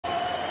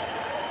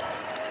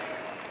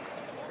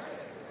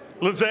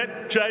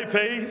Lizette,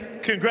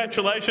 JP,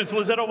 congratulations.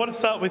 Lizette, I want to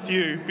start with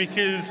you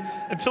because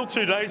until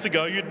 2 days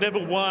ago, you'd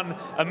never won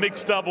a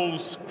mixed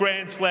doubles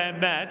Grand Slam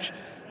match.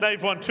 Now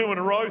you've won 2 in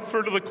a row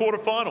through to the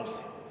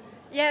quarterfinals.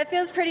 Yeah, it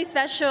feels pretty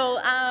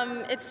special.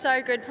 It's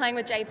so good playing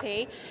with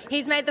JP.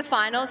 He's made the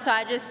finals, so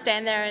I just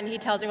stand there and he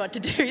tells me what to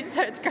do,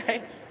 so it's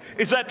great.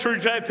 Is that true,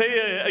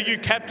 JP? Are you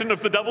captain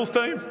of the doubles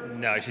team?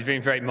 No, she's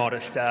been very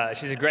modest.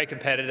 She's a great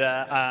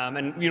competitor,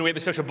 and we have a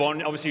special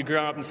bond. Obviously, we grew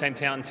up in the same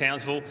town in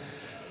Townsville.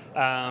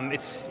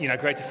 It's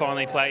great to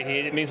finally play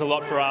here. It means a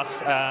lot for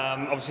us.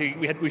 Obviously,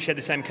 we shared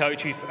the same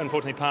coach who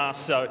unfortunately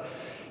passed, so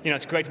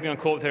it's great to be on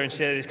court with her and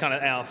share this kind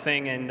of our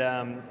thing. And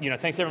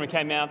thanks to everyone who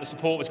came out. The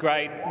support was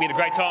great. We had a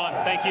great time.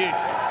 Thank you.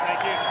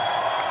 Thank you.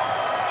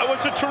 It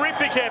was a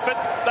terrific effort.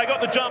 They got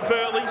the jump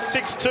early,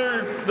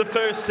 6-2 the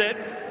first set.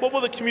 What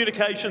were the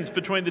communications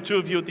between the two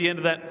of you at the end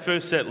of that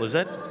first set,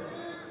 Lizette?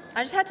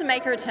 I just had to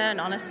make a return,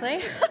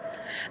 honestly.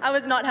 I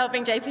was not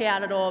helping JP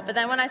out at all. But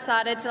then when I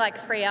started to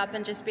free up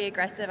and just be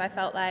aggressive, I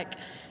felt like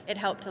it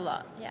helped a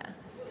lot, yeah.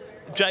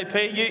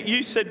 JP,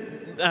 you said,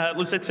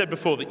 Lizette said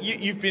before that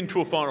you've been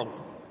to a final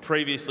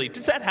previously.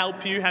 Does that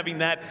help you, having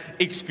that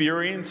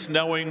experience,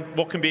 knowing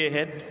what can be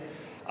ahead?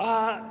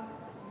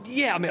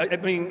 Yeah,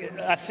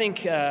 I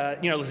think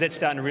Lizette's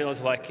starting to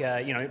realise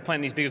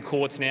playing these bigger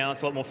courts now,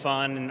 it's a lot more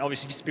fun, and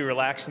obviously just be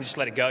relaxed and just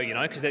let it go,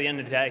 because at the end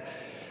of the day,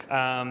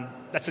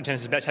 that's what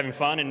tennis is about, having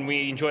fun, and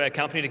we enjoy our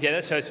company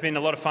together. So it's been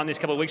a lot of fun these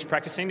couple of weeks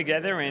practicing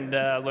together and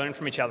learning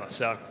from each other.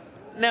 So.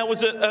 Now,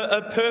 was it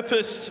a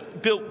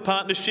purpose-built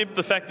partnership,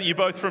 the fact that you're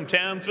both from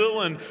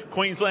Townsville and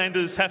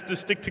Queenslanders have to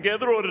stick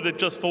together, or did it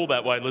just fall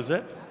that way,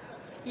 Lizette?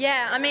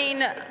 Yeah,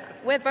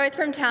 we're both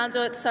from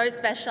Townsville. It's so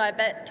special. I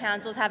bet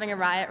Townsville's having a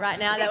riot right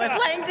now that we're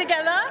playing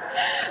together.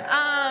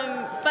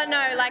 But no,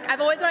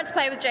 I've always wanted to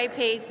play with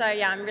JP, so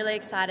yeah, I'm really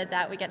excited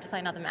that we get to play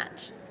another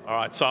match. All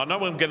right, so I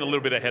know I'm getting a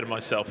little bit ahead of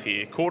myself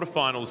here.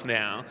 Quarterfinals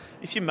now.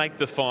 If you make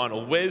the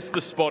final, where's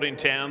the spot in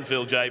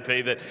Townsville,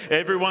 JP, that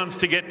everyone's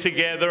to get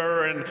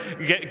together and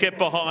get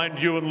behind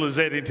you and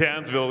Lizette in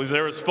Townsville? Is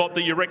there a spot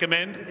that you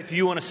recommend? If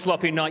you want a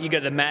sloppy night, you go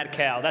to the Mad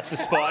Cow. That's the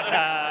spot.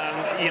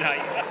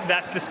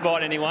 That's the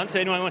spot, anyone. So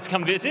anyone wants to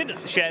come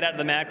visit, shout out to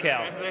the Mad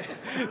Cow.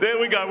 There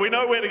we go. We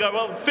know where to go.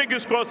 Well,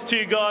 fingers crossed to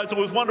you guys. It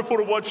was wonderful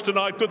to watch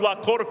tonight. Good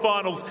luck.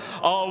 Quarterfinals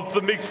of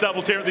the mixed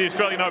doubles here at the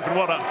Australian Open.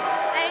 Well done.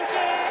 Thank you.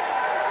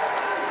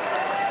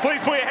 Please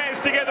put your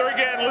hands together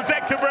again.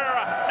 Lizette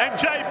Cabrera and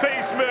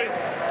JP Smith,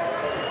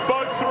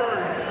 both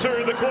through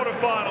to the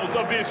quarterfinals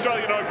of the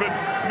Australian Open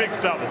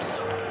mixed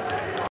doubles.